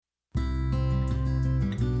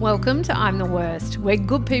Welcome to I'm the Worst, where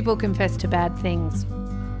good people confess to bad things.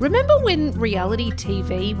 Remember when reality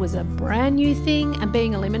TV was a brand new thing and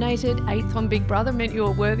being eliminated 8th on Big Brother meant you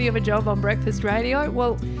were worthy of a job on breakfast radio?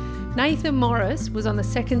 Well, Nathan Morris was on the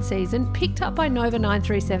second season, picked up by Nova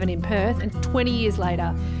 937 in Perth, and 20 years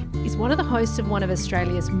later is one of the hosts of one of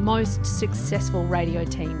Australia's most successful radio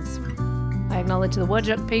teams. I acknowledge the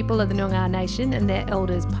Whadjuk people of the Noongar Nation and their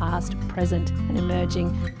elders past, present and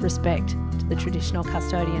emerging. Respect to the traditional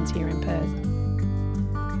custodians here in Perth.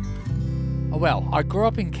 Well, I grew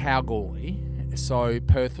up in Kalgoorlie, so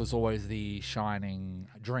Perth was always the shining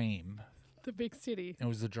dream. The big city. It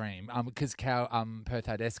was a dream because Perth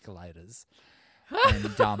had escalators. And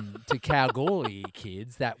to Kalgoorlie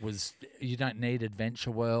kids, that was, you don't need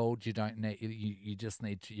Adventure World. You don't need, you just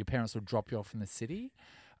need to, your parents would drop you off in the city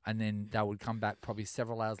and then they would come back probably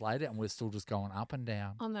several hours later and we're still just going up and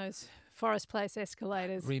down. On those Forest Place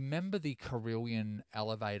escalators. Remember the Carillion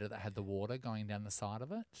elevator that had the water going down the side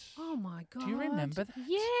of it? Oh my God. Do you remember that?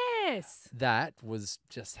 Yes. That was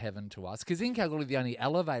just heaven to us. Because in Kalgoorlie, the only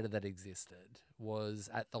elevator that existed was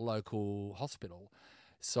at the local hospital.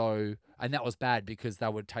 So, and that was bad because they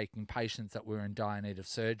were taking patients that were in dire need of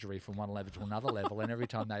surgery from one level to another level. And every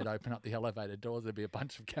time they'd open up the elevator doors, there'd be a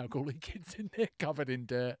bunch of Kalgoorlie kids in there covered in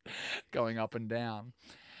dirt going up and down.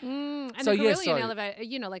 And the Carillion elevator,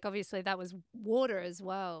 you know, like obviously that was water as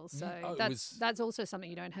well. So that's also something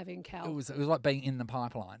you don't have in Cal. It was like being in the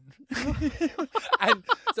pipeline. And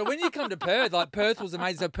so when you come to Perth, like Perth was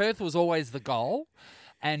amazing. So Perth was always the goal.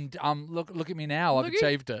 And look at me now, I've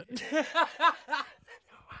achieved it.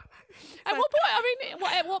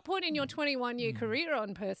 At what point in your 21-year career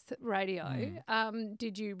on Perth radio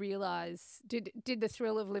did you realise, did the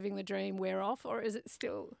thrill of living the dream wear off, or is it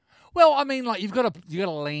still? Well, I mean, like you got to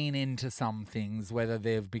lean into some things, whether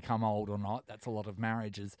they've become old or not. That's a lot of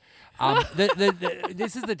marriages.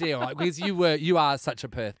 This is the deal, right? Because you are such a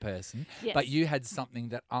Perth person, yes. But you had something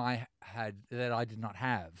that I did not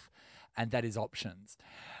have, and that is options.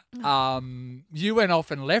 You went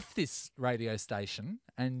off and left this radio station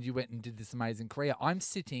and you went and did this amazing career. I'm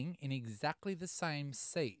sitting in exactly the same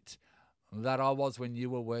seat that I was when you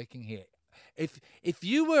were working here. If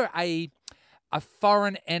you were a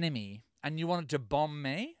foreign enemy and you wanted to bomb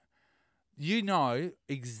me, you know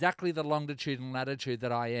exactly the longitude and latitude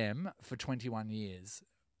that I am for 21 years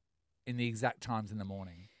in the exact times in the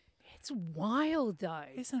morning. It's wild though.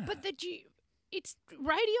 Isn't it? But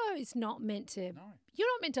radio is not meant to. No. You're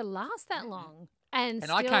not meant to last that long. And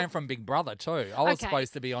I came from Big Brother too. I was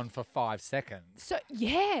supposed to be on for 5 seconds. So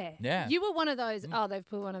yeah, you were one of those. Oh, they've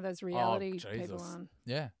put one of those reality people on.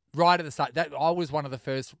 Yeah, right at the start. I was one of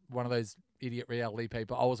those idiot reality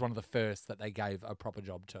people. I was one of the first that they gave a proper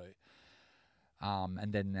job to.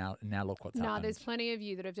 And then now look what's happened. No, there's plenty of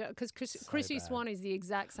you that have done, because Chrissy Swan is the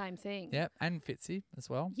exact same thing. Yeah, and Fitzy as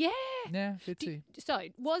well. Yeah. Yeah, Fitzy. So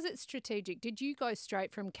was it strategic? Did you go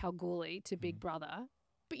straight from Kalgoorlie to Big Brother?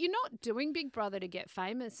 But you're not doing Big Brother to get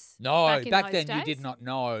famous. No, back then days? you did not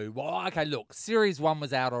know. Well, okay, look, Series 1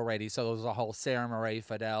 was out already, so there was a whole Sarah Marie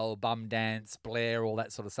Fidel, Bum Dance, Blair, all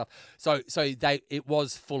that sort of stuff. So it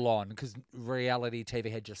was full on because reality TV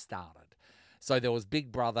had just started. So there was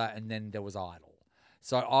Big Brother and then there was Idol.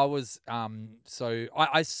 So I was,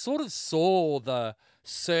 I sort of saw the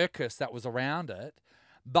circus that was around it,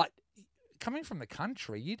 but coming from the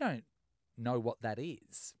country, you don't know what that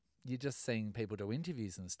is. You're just seeing people do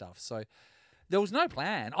interviews and stuff. So there was no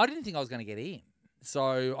plan. I didn't think I was going to get in.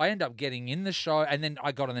 So I ended up getting in the show and then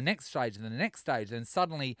I got on the next stage and the next stage. And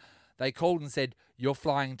suddenly they called and said, you're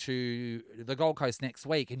flying to the Gold Coast next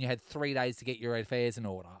week and you had 3 days to get your affairs in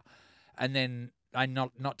order. And then I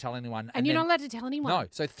not tell anyone. And you're not allowed to tell anyone? No.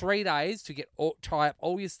 So 3 days to tie up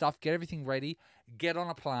all your stuff, get everything ready, get on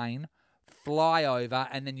a plane, fly over,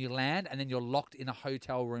 and then you land, and then you're locked in a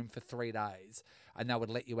hotel room for 3 days. And they would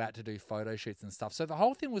let you out to do photo shoots and stuff. So the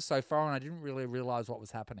whole thing was so foreign, I didn't really realise what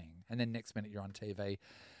was happening. And then next minute you're on TV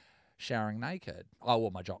showering naked. I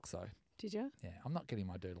wore my jocks though. Did you? Yeah. I'm not getting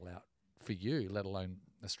my doodle out for you, let alone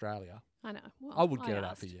Australia. I know. Well, I would get it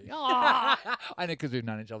out for you. Oh. I know, because we've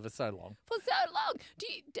known each other for so long. For so long. Do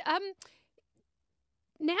you,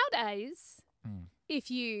 nowadays,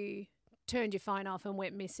 if you turned your phone off and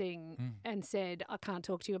went missing and said, I can't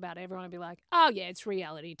talk to you about it, everyone would be like, oh, yeah, it's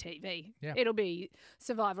reality TV. Yeah. It'll be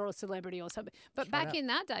Survivor or Celebrity or something. But back in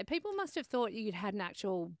that day, people must have thought you'd had an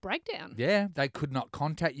actual breakdown. Yeah, they could not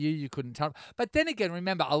contact you. You couldn't tell. But then again,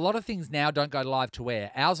 remember, a lot of things now don't go live to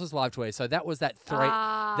air. Ours was live to air. So that was that three.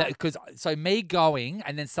 So me going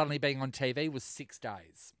and then suddenly being on TV was 6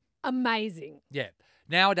 days. Amazing. Yeah.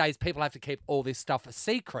 Nowadays, people have to keep all this stuff a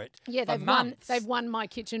secret Yeah, for they've won. months. They've won My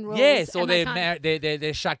Kitchen Rules. Yes, or and they they're can't-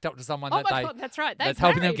 they're shacked up to someone Oh that my they God, that's right. that's They've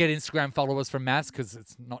helping them married. get Instagram followers from maths because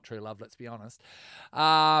it's not true love. Let's be honest.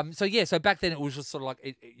 So back then it was just sort of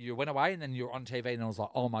like you went away and then you were on TV and I was like,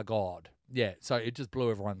 oh my God, yeah. So it just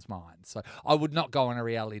blew everyone's mind. So I would not go on a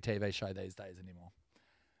reality TV show these days anymore.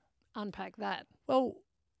 Unpack that. Well,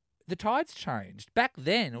 the tides changed. Back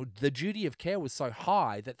then, the duty of care was so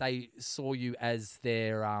high that they saw you as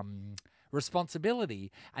their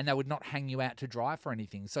responsibility and they would not hang you out to dry for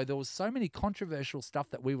anything. So there was so many controversial stuff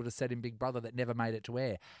that we would have said in Big Brother that never made it to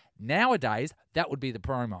air. Nowadays, that would be the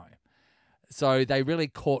promo. So they really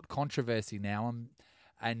caught controversy now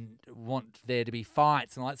and want there to be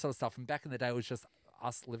fights and all that sort of stuff. And back in the day, it was just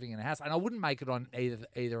us living in a house. And I wouldn't make it on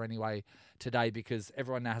either anyway today because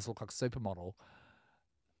everyone now has to look like a supermodel.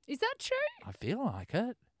 Is that true? I feel like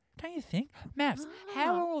it. Don't you think? Maths,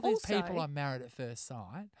 how are all these also- people on Married at First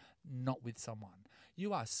Sight not with someone?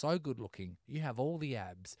 You are so good looking. You have all the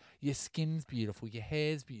abs. Your skin's beautiful. Your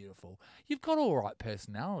hair's beautiful. You've got all right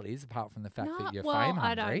personalities apart from the fact that you're fame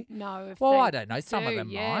I hungry. don't know. If Well, they I don't know. Some of do, them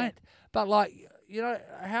yeah. might. But, like, you know,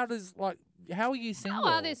 how are you single? Oh,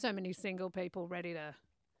 are there so many single people ready to?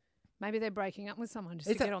 Maybe they're breaking up with someone just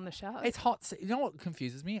to get on the show. It's hot. You know what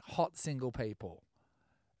confuses me? Hot single people.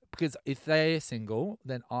 Because if they're single,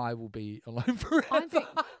 then I will be alone forever. I think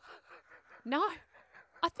no.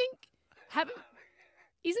 I think haven't.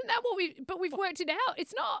 Isn't that what we? But we've worked it out.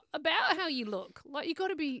 It's not about how you look. Like you got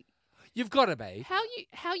to be. You've got to be.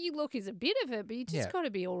 How you look is a bit of it, but you just Yeah. got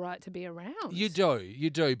to be all right to be around. You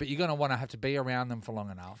do, but you're going to have to be around them for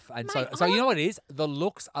long enough. And Mate, so you know what it is? The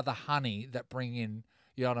looks are the honey that bring in,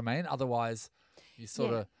 you know what I mean? Otherwise, you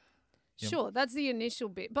sort Yeah. of... Sure, that's the initial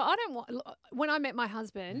bit. But I don't want. When I met my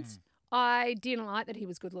husband, Mm. I didn't like that he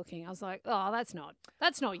was good looking. I was like, oh, that's not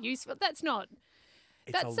useful. That's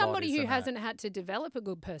somebody who isn't it? hasn't had to develop a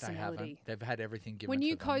good They haven't. personality. They've had everything given When to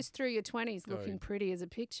you them. coast through your 20s Go. looking pretty as a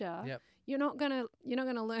picture, Yep. you're not gonna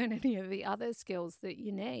learn any of the other skills that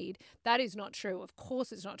you need. That is not true. Of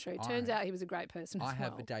course, it's not true. Turns out he was a great person. I as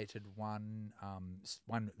have well. dated one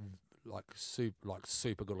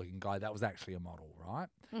super good looking guy that was actually a model, right?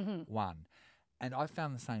 Mm-hmm. One. And I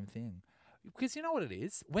found the same thing. Because you know what it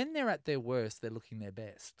is? When they're at their worst, they're looking their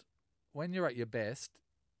best. When you're at your best,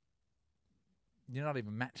 you're not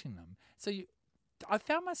even matching them. So I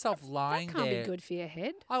found myself lying That can't there. be good for your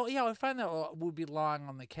head. Oh yeah, I found that I would be lying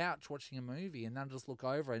on the couch watching a movie, and then just look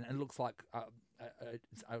over, and it looks like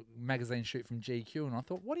a magazine shoot from GQ, and I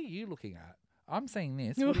thought, what are you looking at? I'm seeing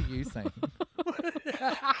this. What are you seeing?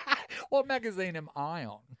 What magazine am I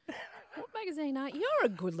on? What magazine are you? You're a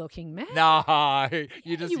good-looking man. No,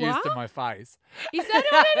 you just You used to are? my face. Is that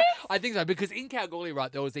what it is? I think so, because in Kalgoorlie,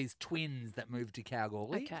 right, there was these twins that moved to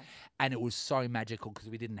Kalgoorlie, Okay. and it was so magical because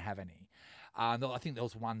we didn't have any. I think there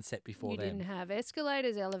was one set before You them. didn't have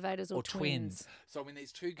escalators, elevators, or twins. So when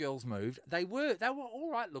these two girls moved, they were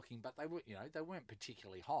all right looking, but they weren't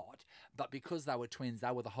particularly hot. But because they were twins,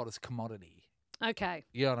 they were the hottest commodity. Okay.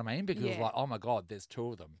 You know what I mean? Because Yeah. like, oh my God, there's two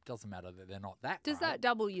of them. Doesn't matter that they're not that. Does great. that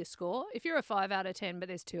double your score? If you're a 5 out of 10, but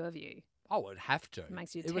there's 2 of you. Oh, it'd have to.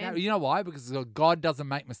 Makes you It would 10. you know why? Because God doesn't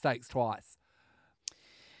make mistakes twice.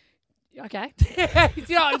 Okay.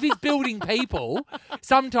 You know, if he's building people,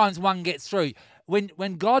 sometimes one gets through.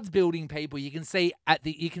 When God's building people, you can see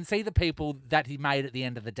the people that he made at the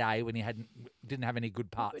end of the day when he didn't have any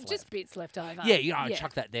good parts Just left. bits left over. Yeah,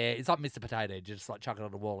 chuck that there. It's like Mr. Potato, just like chuck it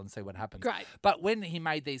on the wall and see what happens. Great. But when he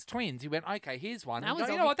made these twins, he went, okay, here's one. That And was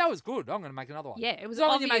you know what? That was good. I'm going to make another one. Yeah, it was It's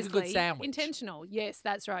like when you obviously make a good sandwich. intentional. Yes,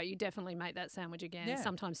 that's right. You definitely make that sandwich again, Yeah.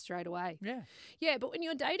 sometimes straight away. Yeah. Yeah, but when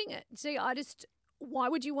you're dating it, see, why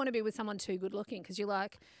would you want to be with someone too good looking? Because you're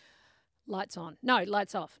like, lights on. No,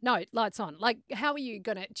 lights off. No, lights on. Like, how are you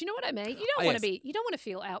going to, do you know what I mean? You don't want to yes. you don't want to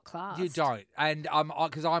feel outclassed. You don't, and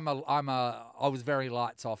because I was very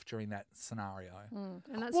lights off during that scenario. And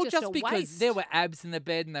that's Well, just, just a because waste. there were abs in the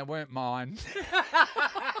bed and they weren't mine.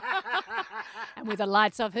 And with the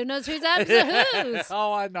lights off, who knows whose abs are whose?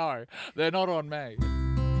 Oh, I know. They're not on me.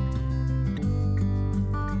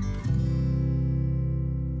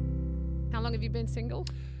 How long have you been single?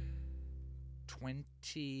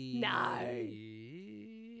 20. No.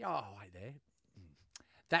 Oh, wait there.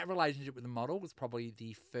 That relationship with the model was probably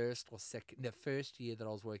the first year that I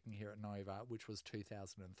was working here at Nova, which was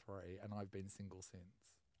 2003, and I've been single since.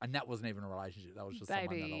 And that wasn't even a relationship. That was just someone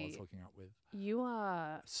that I was Baby, hooking up with. You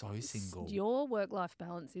are So single. Your work-life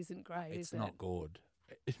balance isn't great, It's is it? not good.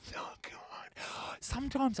 It's not good.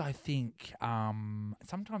 Sometimes I think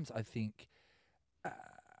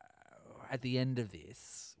at the end of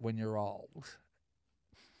this, when you're old,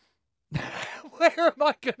 Where am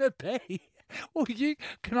I going to be? Well,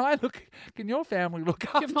 can your family look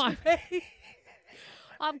after my- me?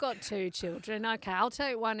 I've got 2 children. Okay, I'll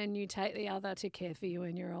take one and you take the other to care for you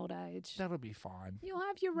in your old age. That'll be fine. You'll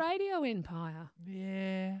have your radio empire.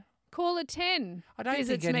 Yeah. Caller 10 I don't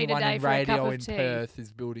visits think me anyone today in for a cup radio of in tea. Perth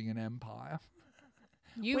is building an empire.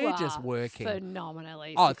 You We're are just working.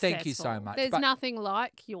 phenomenally Oh, successful. thank you so much. There's But- nothing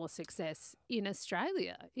like your success in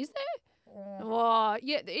Australia, is there? Oh,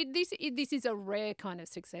 yeah. This is a rare kind of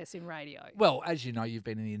success in radio. Well, as you know, you've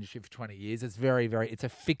been in the industry for 20 years. It's it's a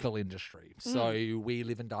fickle industry. So we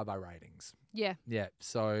live and die by ratings. Yeah. Yeah.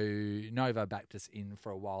 So Nova backed us in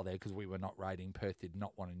for a while there because we were not rating. Perth did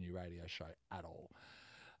not want a new radio show at all.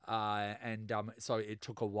 So it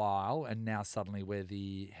took a while, and now suddenly we're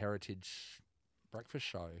the Heritage Breakfast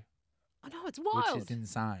Show, I know, it's wild. which is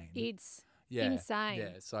insane. It's Yeah, insane. Yeah.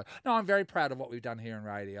 So no, I'm very proud of what we've done here in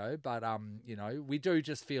radio, but we do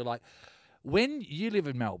just feel like when you live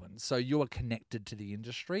in Melbourne, so you're connected to the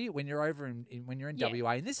industry. When you're over when you're in Yeah.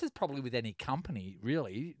 WA, and this is probably with any company,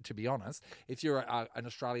 really, to be honest. If you're an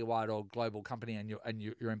Australia-wide or global company and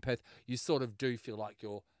you're in Perth, you sort of do feel like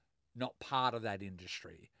you're not part of that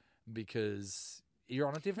industry because you're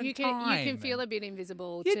on a different You time. can feel a bit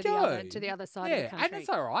invisible You to do. the other side of the country. and it's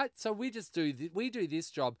all right. So we just do we do this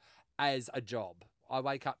job as a job. I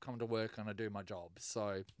wake up, come to work, and I do my job.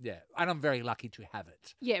 So yeah, and I'm very lucky to have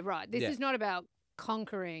it. Yeah, right. This Yeah. is not about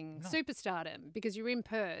conquering No. superstardom because you're in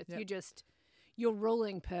Perth. Yep. You're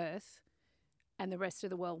ruling Perth, and the rest of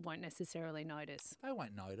the world won't necessarily notice. They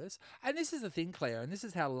won't notice. And this is the thing, Claire, and this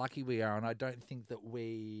is how lucky we are, and I don't think that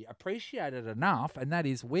we appreciate it enough, and that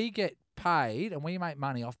is we get paid and we make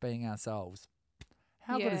money off being ourselves.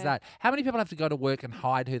 How good is Yeah. that? How many people have to go to work and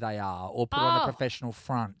hide who they are or put on a Oh. professional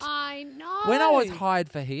front? I know. When I was hired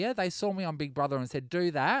for here, they saw me on Big Brother and said, do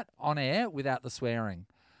that on air without the swearing.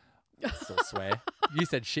 Still swear. You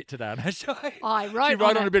said shit today on our show. I wrote She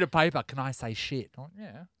wrote on it. a bit of paper, can I say shit? I went,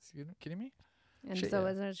 yeah. You kidding me? And Shit, so yeah.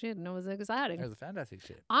 was it shit, and it was exciting. It was a fantastic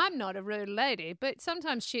shit. I'm not a rude lady, but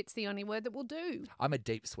sometimes shit's the only word that will do. I'm a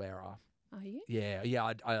deep swearer. Are you?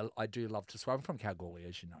 Yeah. I do love to swear. I'm from Kalgoorlie,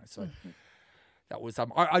 as you know. So Mm-hmm. that was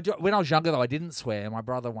when I was younger though, I didn't swear. My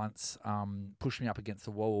brother once pushed me up against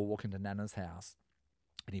the wall walking to Nana's house,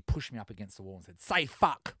 and he pushed me up against the wall and said, "Say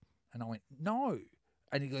fuck," and I went, "No."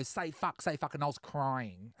 And he goes, say fuck, and I was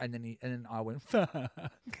crying. And then I went, fuck.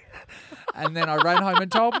 And then I ran home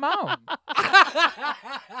and told Mum.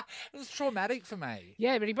 It was traumatic for me.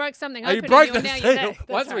 Yeah, but he broke something He open. broke and the now seal. you're there. That's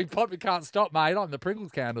Once we right. pop, we can't stop, mate. I'm the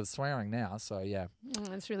Pringles count of swearing now. So, yeah.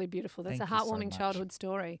 That's really beautiful. That's Thank a you so heartwarming much. childhood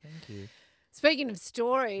story. Thank you. Speaking of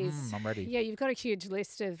stories, I'm ready. yeah, you've got a huge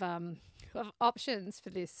list of options for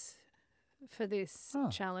this Oh.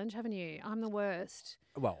 challenge, haven't you? I'm the worst.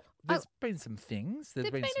 Well, there's been some things.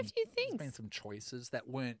 There've been a some, few There's things. been some choices that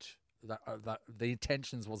weren't. The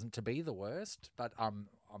intentions wasn't to be the worst, but I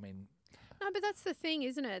mean, No, but that's the thing,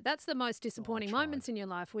 isn't it? That's the most disappointing tried. moments in your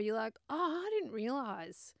life where you're like, oh, I didn't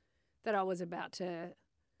realise that I was about to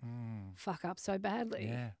fuck up so badly.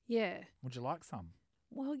 Yeah. Yeah. Would you like some?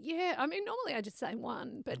 Well, yeah. I mean, normally I just say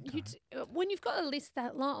one, but when you've got a list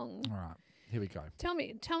that long, All right, here we go. tell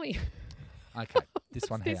me. Okay, this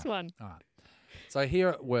one here. This one. All right. So here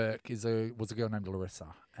at work was a girl named Larissa.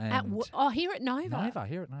 And Here at Nova.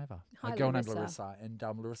 Here at Nova. Hi, A girl named Larissa. Larissa. And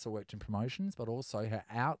Larissa worked in promotions, but also her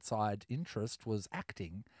outside interest was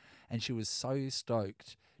acting. And she was so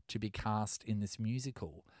stoked to be cast in this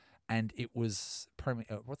musical. And it was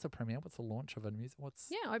what's a premiere? What's the launch of a musical?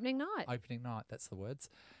 Yeah, opening night. Opening night, that's the words.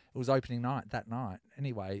 It was opening night that night.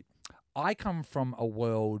 Anyway, I come from a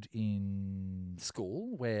world in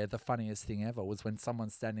school where the funniest thing ever was when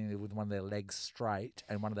someone's standing there with one of their legs straight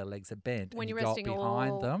and one of their legs are bent, When and you're you go up resting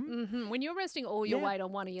behind them. Mhm. When you're resting all your Yeah. weight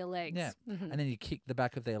on one of your legs. Yeah. Mhm. And then you kick the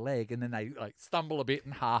back of their leg and then they like stumble a bit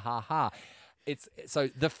and ha ha ha. It's so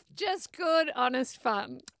Just good, honest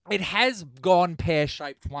fun. it has gone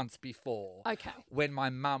pear-shaped once before. Okay. When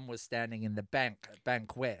my mum was standing in the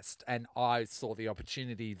Bank West, and I saw the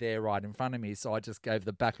opportunity there right in front of me, so I just gave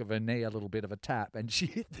the back of her knee a little bit of a tap, and she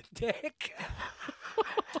hit the deck.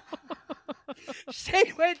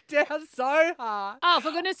 She went down so hard. Oh,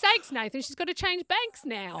 for goodness sakes, Nathan, she's got to change banks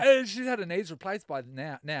now. And she's had her knees replaced by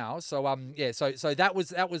now. So so that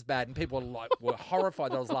was bad, and people were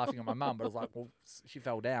horrified that I was laughing at my mum, but I was like, well, she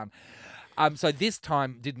fell down. So this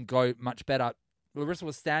time didn't go much better. Larissa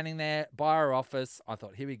was standing there by her office. I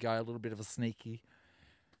thought, here we go, a little bit of a sneaky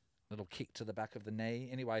little kick to the back of the knee.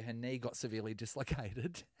 Anyway, her knee got severely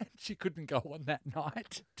dislocated, and she couldn't go on that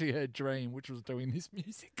night to her dream, which was doing this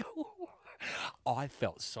musical. I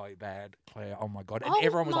felt so bad, Claire. Oh my God. And Oh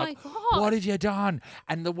everyone was my like, God. what have you done?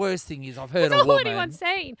 And the worst thing is I've heard That's a all woman. anyone's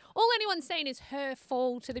seen is her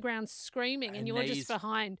fall to the ground screaming, and And you're knees. just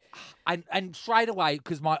behind. And straight away,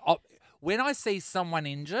 because when I see someone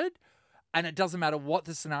injured, and it doesn't matter what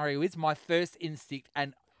the scenario is, my first instinct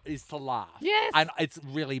is to laugh. Yes. And it's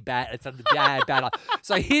really bad. It's a bad laugh.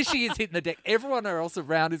 So here she is hitting the deck. Everyone else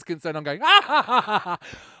around is concerned. I'm going, ah, ha, ha, ha, ha.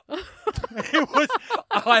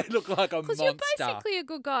 I look like a monster. Because you're basically a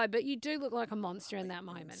good guy, but you do look like a monster in that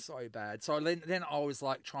moment. So bad. So then I was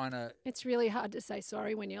like trying to. It's really hard to say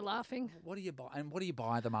sorry when you're laughing. What do you buy? And what do you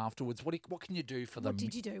buy them afterwards? What can you do for them? What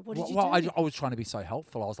did you do? What did you Well, do? I was trying to be so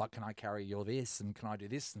helpful. I was like, can I carry your this? And can I do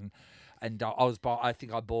this? And I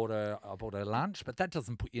think I bought her lunch, but that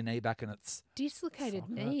doesn't put your knee back, and it's Dislocated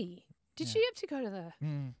Socket. knee. Did Yeah. she have to go to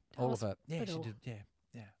the... all of it. Yeah, she hospital? did. Yeah.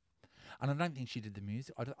 And I don't think she did the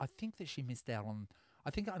music. I think that she missed out on.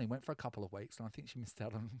 I think I only went for a couple of weeks, and I think she missed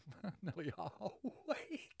out on nearly a whole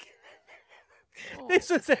week. Oh.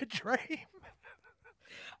 This was her dream,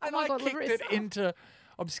 and my I God, kicked it Larissa. into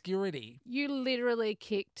obscurity. You literally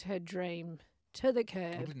kicked her dream to the I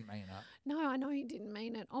curb. didn't mean it. No, I know you didn't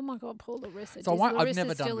mean it. Oh my God, poor Larissa. So Is I've Larissa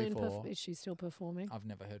never done still in before. Is she still performing? I've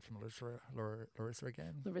never heard from Larissa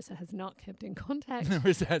again. Larissa has not kept in contact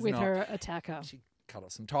Larissa has with not. her attacker. She cut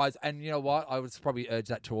off some ties, and you know what? I would probably urge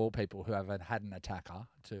that to all people who haven't had an attacker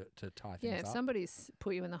to tie Yeah, things if up. somebody's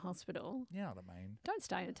put you in the hospital, You know what I mean? don't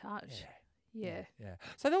stay in touch. Yeah. Yeah.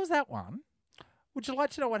 So there was that one. Would you like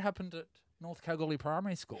to know what happened at North Kalgoorlie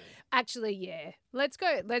Primary School? Actually, yeah. Let's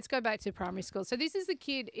go back to primary school. So this is the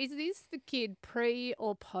kid. Is this the kid pre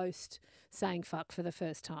or post saying fuck for the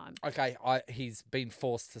first time? Okay, he's been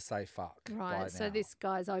forced to say fuck. by Right. So now. this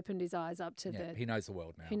guy's opened his eyes up to he knows the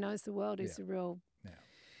world now. he knows the world. He's Yeah. a real Yeah.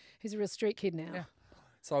 he's a real street kid now. Yeah.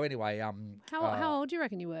 So anyway, How old do you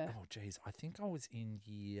reckon you were? Oh, geez, I think I was in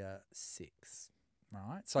year 6.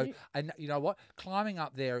 Right. So, You- and you know what? Climbing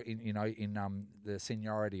up there in the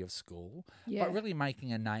seniority of school, Yeah. but really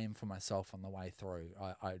making a name for myself on the way through.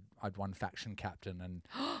 I'd won faction captain, and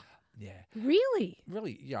yeah, Really?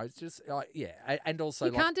 really, it's just and also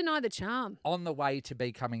You like can't deny the charm. on the way to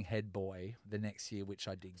becoming head boy the next year, which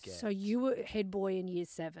I did get. So you were head boy in year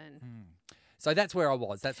 7. So that's where I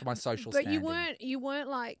was. That's my social But standing. you weren't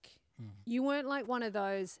like one of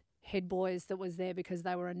those head boys that was there because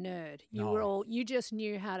they were a nerd. You just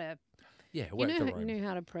knew how to work the room. you knew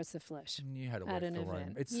how to press the flesh. Knew how to at work an the room.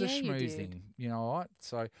 event. It's Yeah, the you did. schmoozing, you know what?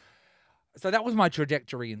 So that was my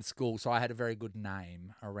trajectory in school. So I had a very good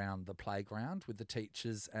name around the playground with the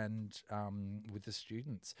teachers and with the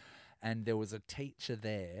students. And there was a teacher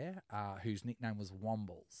there whose nickname was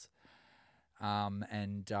Wombles.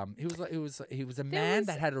 He was a man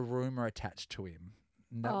that had a rumour attached to him.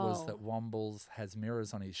 And that was that Wombles has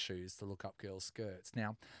mirrors on his shoes to look up girls' skirts.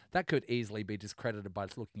 Now, that could easily be discredited by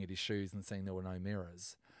looking at his shoes and seeing there were no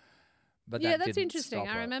mirrors. But Yeah, that that's didn't interesting.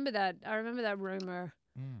 stop I it. remember that rumor,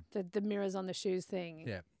 the mirrors on the shoes thing.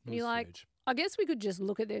 Yeah, it And you're was like, huge. I guess we could just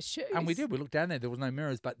look at their shoes. And we did. We looked down there. There was no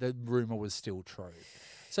mirrors, but the rumour was still true.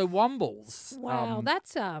 So Wombles. Wow,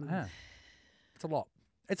 that's yeah, it's a lot.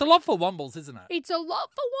 It's a lot for Wombles, isn't it? It's a lot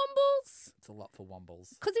for Wombles. It's a lot for Wombles.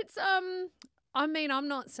 Because it's I mean, I'm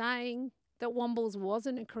not saying that Wombles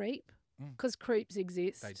wasn't a creep, because creeps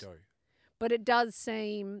exist. They do. But it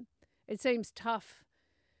seems tough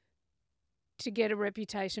to get a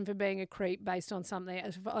reputation for being a creep based on something,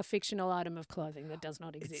 a fictional item of clothing that does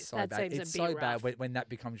not exist. It's so that bad. seems It's a bit so rough. bad when that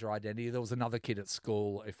becomes your identity. There was another kid at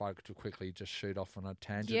school, if I could quickly just shoot off on a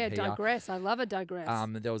tangent Yeah, here. digress. I love a digress.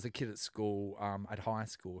 There was a kid at school, at high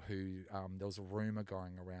school, who there was a rumour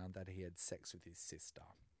going around that he had sex with his sister.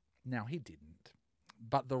 Now, he didn't,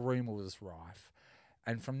 but the rumour was rife.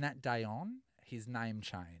 And from that day on, his name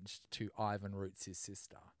changed to Ivan Roots' his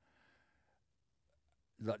sister.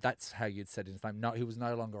 That's how you'd said his name. No, he was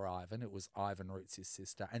no longer Ivan. It was Ivan Roots' his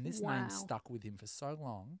sister. And this Wow. name stuck with him for so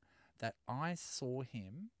long that I saw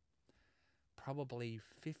him probably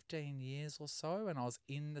 15 years or so, and I was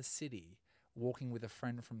in the city walking with a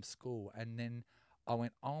friend from school, and then I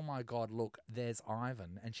went, oh my God, look, there's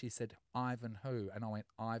Ivan. And she said, Ivan who? And I went,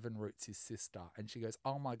 Ivan Roots' his sister. And she goes,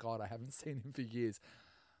 oh my God, I haven't seen him for years.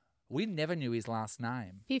 We never knew his last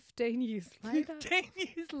name. 15 years later. 15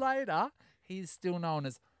 years later, he's still known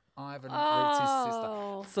as Ivan Roots' his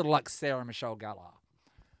sister. Sort of like Sarah Michelle Gellar.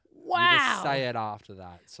 Wow. You just say it after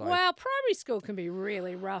that. So Wow, primary school can be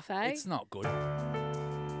really rough, eh? it's not good.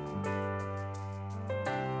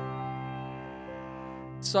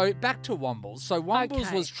 So back to Wombles. So Wombles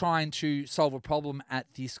Okay. was trying to solve a problem at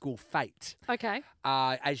the school Fate. Okay.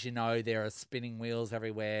 As you know, there are spinning wheels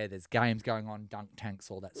everywhere. There's games going on, dunk tanks,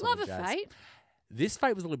 all that sort Love of a jazz. fate. This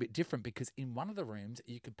Fate was a little bit different because in one of the rooms,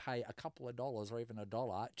 you could pay a couple of dollars or even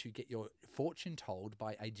 $1 to get your fortune told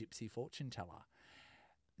by a gypsy fortune teller.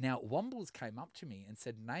 Now, Wombles came up to me and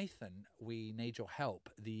said, Nathan, we need your help.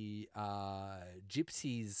 The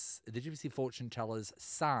gypsy fortune teller's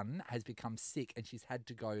son has become sick and she's had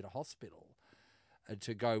to go to hospital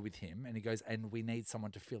to go with him. And he goes, and we need someone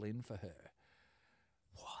to fill in for her.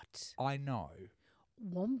 What? I know.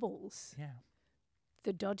 Wombles, Yeah.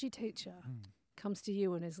 the dodgy teacher, comes to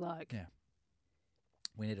you and is like, Yeah.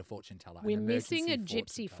 We need a fortune teller. we're an missing a emergency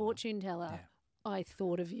gypsy teller. fortune teller. Yeah. I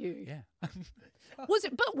thought of you. Yeah.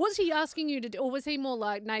 Was he asking you to, or was he more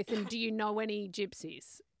like, Nathan, do you know any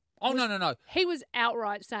gypsies? Oh, no. He was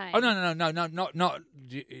outright saying, Oh, no, not.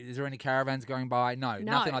 Is there any caravans going by? No,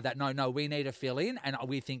 No. nothing like that. No, we need a fill-in, and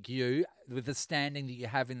we think you, with the standing that you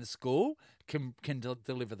have in the school, can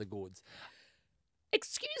deliver the goods.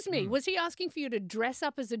 Excuse me, was he asking for you to dress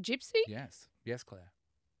up as a gypsy? Yes, Claire.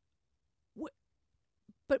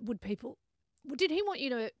 But did he want you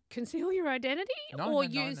to conceal your identity No. or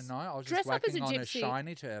use I was dress just up as a whacking on a gypsy?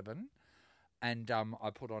 shiny turban, and I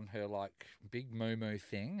put on her like big moo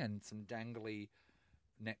thing and some dangly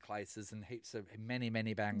necklaces and heaps of many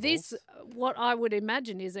bangles. This, what I would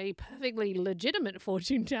imagine is a perfectly legitimate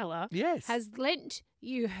fortune teller, yes, has lent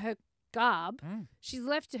you her garb. Mm. She's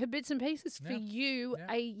left her bits and pieces for Yeah. you,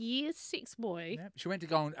 Yeah. a year 6 boy. Yep. She went to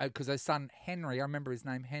go and because her son Henry, I remember his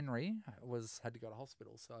name Henry, had to go to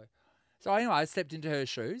hospital. So anyway, I stepped into her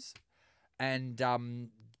shoes, and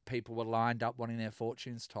people were lined up wanting their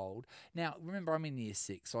fortunes told. Now remember, I'm in year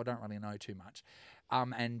 6, so I don't really know too much.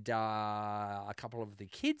 And a couple of the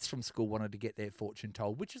kids from school wanted to get their fortune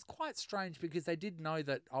told, which is quite strange because they did know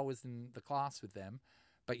that I was in the class with them.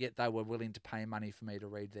 But yet they were willing to pay money for me to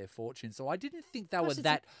read their fortune. So I didn't think they were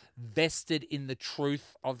that vested in the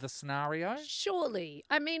truth of the scenario. Surely.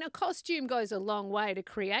 I mean, a costume goes a long way to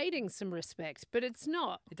creating some respect, but it's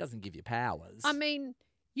not. It doesn't give you powers. I mean,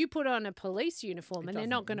 you put on a police uniform and they're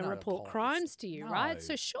not going to not report police. crimes to you, right? No.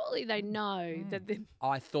 So surely they know that they're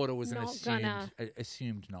I thought it was an not gonna-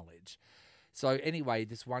 assumed knowledge. So anyway,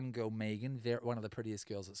 this one girl, Megan, one of the prettiest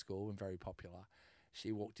girls at school and very popular,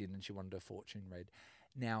 she walked in and she wanted her fortune read.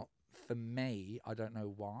 Now, for me, I don't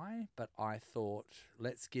know why, but I thought,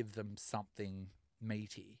 let's give them something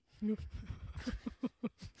meaty.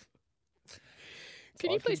 Can So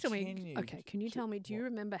you I please tell me? continued Okay, can you to- tell me? Do you what?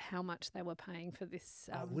 remember how much they were paying for this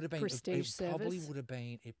Would have been prestige it service? probably would have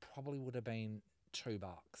been $2.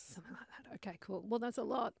 Something like that. Okay, cool. Well, that's a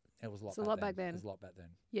lot. It was a lot. It's a lot back then. It was a lot back then.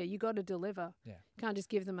 Yeah, you got to deliver. Yeah. Can't just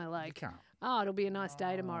give them a You like. can't. Oh, it'll be a nice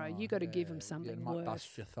day tomorrow. You got to give them Yeah, something it might worth.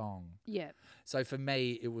 bust your thong. Yeah. So for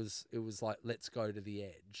me, it was like let's go to the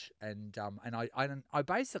edge, and I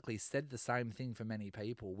basically said the same thing for many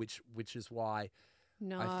people, which is why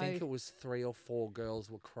No. I think it was 3 or 4 girls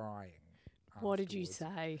were crying. What did you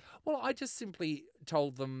afterwards. say? Well, I just simply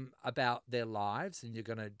told them about their lives, and you're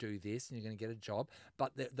going to do this, and you're going to get a job.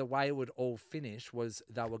 But the way it would all finish was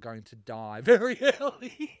they were going to die very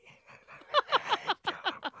early.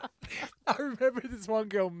 I remember this one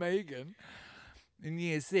girl, Megan, in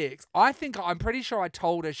year 6. I'm pretty sure I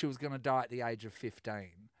told her she was going to die at the age of 15.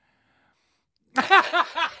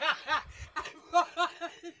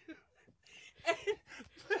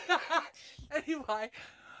 Anyway,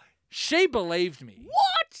 she believed me.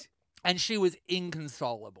 What? And she was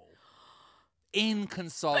inconsolable.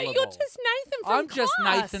 Inconsolable. But you're just Nathan from I'm just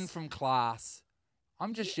class. Nathan from class.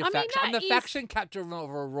 I'm just your I mean, faction. I'm that the is- faction captain of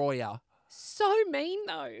Arroya. So mean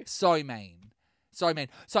though. So mean. So mean.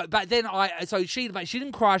 So, but then she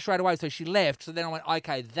didn't cry straight away, so she left. So then I went,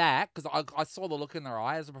 okay, because I saw the look in her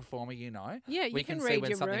eye as a performer, you know. Yeah, you we can see read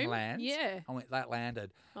when your something room. lands. Yeah. I went, that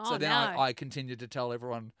landed. Oh, so then no. I continued to tell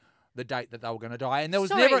everyone the date that they were going to die, and it was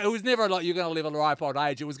Sorry. never like you're going to live a ripe old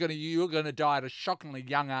age. You were going to die at a shockingly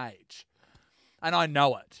young age, and I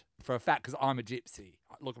know it for a fact because I'm a gypsy.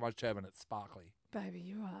 Look at my turban; it's sparkly. Baby,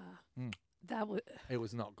 you are. Mm. That was. It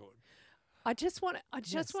was not good. I just want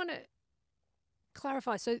to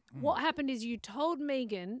clarify. So what happened is you told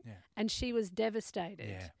Megan, Yeah. and she was devastated.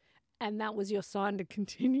 Yeah. And that was your sign to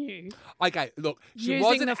continue Okay, look, she using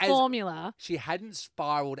wasn't the as formula. she hadn't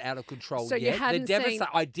spiraled out of control So you yet. hadn't seen-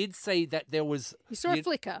 I did see that there was. You saw a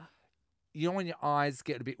flicker. You know when your eyes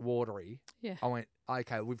get a bit watery. Yeah. I went,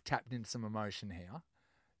 okay, we've tapped into some emotion here.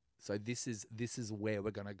 So this is where we're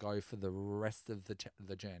going to go for the rest of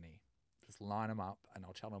the journey. Just line them up, and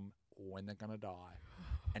I'll tell them when they're going to die.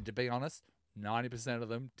 And to be honest, 90% of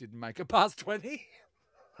them didn't make it past 20.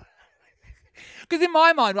 Because in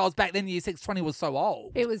my mind, I was back then, year 6, 20 was so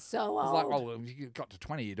old. It was so I was old. like, oh, well, you got to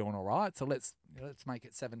 20, you're doing all right. So let's make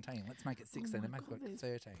it 17. Let's make it 16 and make it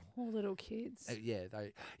 13. Poor little kids.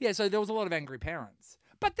 So there was a lot of angry parents.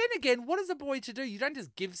 But then again, what is a boy to do? You don't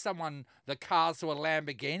just give someone the cars to a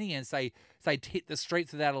Lamborghini and say hit the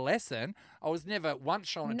streets without a lesson. I was never once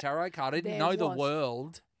shown a tarot card. I didn't know the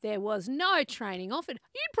world. There was no training offered.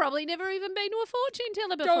 You'd probably never even been to a fortune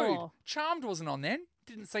teller before. Dude, Charmed wasn't on then.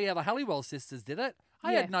 Didn't see how the Halliwell sisters did it.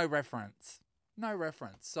 I had no reference.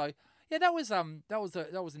 So yeah, that was an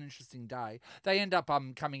interesting day. They end up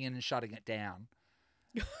coming in and shutting it down.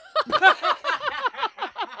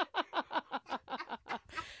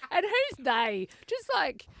 And who's they? Just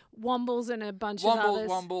like Wombles and a bunch of others.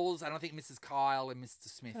 Wombles, and I think Mrs. Kyle and Mr.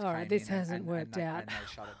 Smith All right, came this in hasn't worked out. And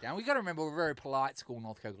they shut it down. We got to remember, we're a very polite school,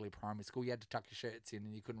 North Kalgoorlie Primary School. You had to tuck your shirts in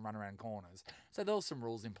and you couldn't run around corners. So there was some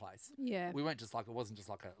rules in place. Yeah. We weren't just like, it wasn't just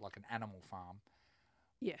like an animal farm.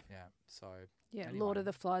 Yeah. Yeah. So. Yeah, anyway. Lord of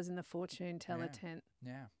the Flies in the fortune teller tent.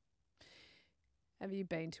 Yeah. Have you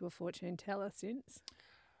been to a fortune teller since?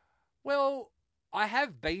 Well, I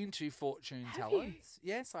have been to fortune Have tellers.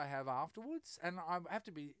 you? Yes, I have afterwards, and I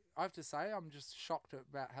have to say, I'm just shocked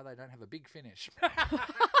about how they don't have a big finish.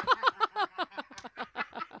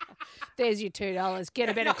 There's your $2. Get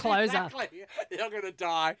a better closer. Exactly. You're going to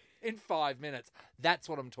die in 5 minutes. That's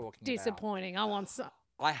what I'm talking about. Disappointing. I want some.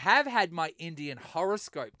 I have had my Indian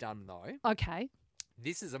horoscope done, though. Okay.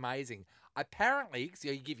 This is amazing. Apparently, so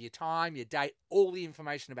you give your time, your date, all the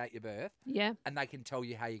information about your birth, Yeah. and they can tell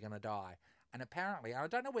you how you're going to die. And apparently, I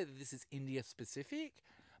don't know whether this is India specific,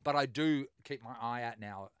 but I do keep my eye out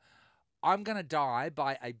now. I'm going to die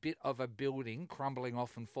by a bit of a building crumbling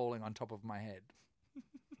off and falling on top of my head.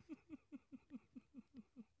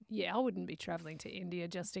 Yeah, I wouldn't be travelling to India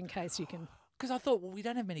just in case you can. Because I thought, well, we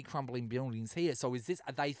don't have many crumbling buildings here. So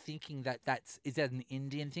are they thinking is that an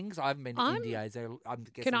Indian thing? Because I haven't been to India. I'm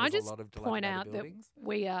guessing Can I there's just a lot of point out buildings. that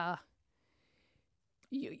we are.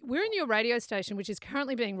 We're in your radio station, which is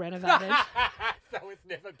currently being renovated. So it's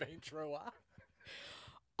never been truer.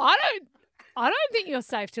 I don't think you're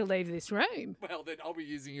safe to leave this room. Well, then I'll be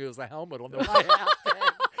using you as a helmet on the way out.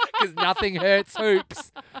 Because nothing hurts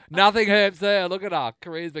hoops. Nothing hurts there. Look at her.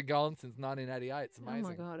 Career's been going since 1988. It's amazing. Oh,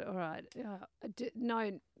 my God. All right.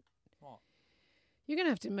 No. What? You're going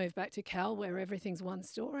to have to move back to Cal where everything's one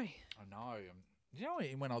story. I know. You know,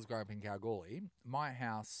 when I was growing up in Kalgoorlie, my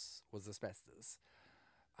house was asbestos.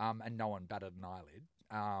 And no one batted an eyelid.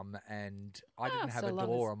 And I didn't have a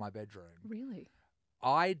door on my bedroom. Really?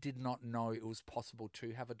 I did not know it was possible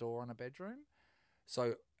to have a door on a bedroom.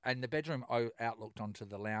 So, and the bedroom outlooked onto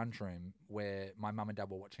the lounge room where my mum and dad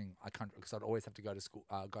were watching a country, because I'd always have to go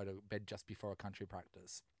to bed just before a country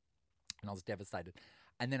practice. And I was devastated.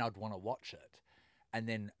 And then I'd want to watch it. And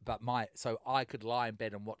then, so I could lie in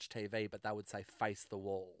bed and watch TV, but they would say face the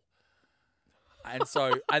wall. And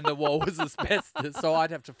the wall was asbestos, so I'd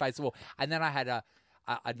have to face the wall. And then I had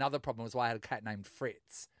another problem was I had a cat named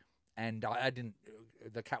Fritz, and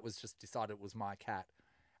the cat was just decided it was my cat,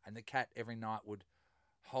 and the cat every night would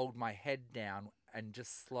hold my head down and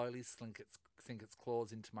just slowly sink its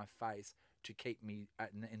claws into my face to keep me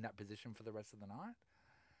in that position for the rest of the night.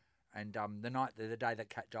 And the day that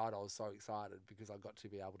cat died, I was so excited because I got to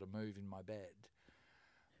be able to move in my bed.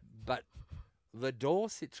 But the door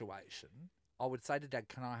situation, I would say to Dad,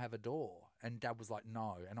 can I have a door? And Dad was like,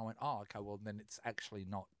 no. And I went, oh, okay, well, then it's actually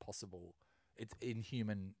not possible. It's in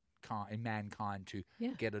mankind to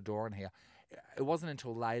get a door in here. It wasn't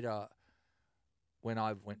until later when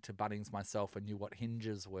I went to Bunnings myself and knew what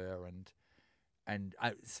hinges were and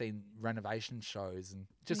I've seen renovation shows and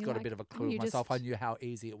just got a bit of a clue myself. I knew how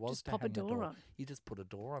easy it was to hang a door on. You just put a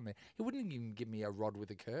door on there. He wouldn't even give me a rod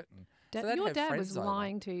with a curtain. Your dad was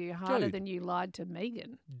lying to you harder than you lied to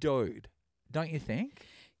Megan. Dude. Don't you think?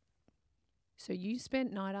 So you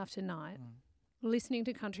spent night after night listening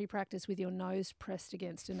to country practice with your nose pressed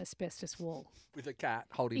against an asbestos wall. With a cat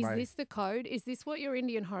holding Is this the code? Is this what your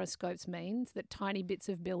Indian horoscopes means? That tiny bits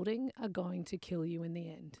of building are going to kill you in the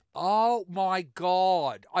end? Oh, my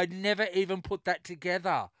God. I never even put that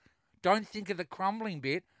together. Don't think of the crumbling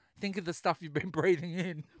bit. Think of the stuff you've been breathing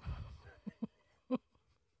in.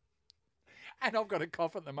 And I've got a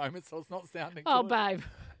cough at the moment, so it's not sounding good. Oh, babe.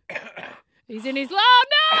 He's in his... Oh,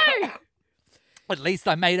 no! At least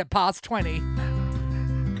I made it past 20.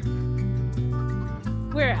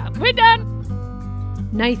 We're out. We're done.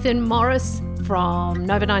 Nathan Morris from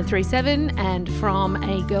Nova 937 and from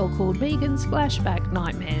A Girl Called Megan's Flashback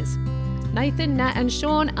Nightmares. Nathan, Nat and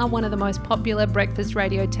Sean are one of the most popular breakfast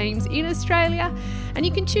radio teams in Australia, and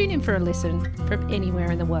you can tune in for a listen from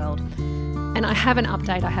anywhere in the world. And I have an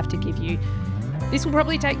update I have to give you. This will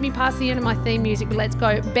probably take me past the end of my theme music, but let's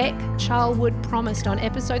go. Beck Charlwood promised on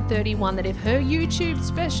episode 31 that if her YouTube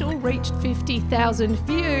special reached 50,000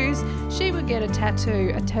 views, she would get a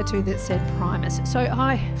tattoo that said Primus. So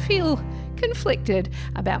I feel conflicted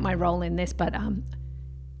about my role in this, but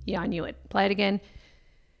yeah, I knew it. Play it again.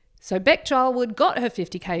 So Beck Charlwood got her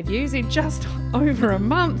 50k views in just over a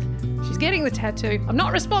month. She's getting the tattoo. I'm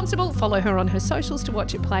not responsible. Follow her on her socials to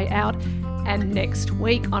watch it play out. And next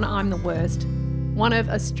week on I'm the Worst, one of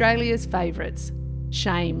Australia's favourites,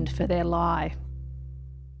 shamed for their lie.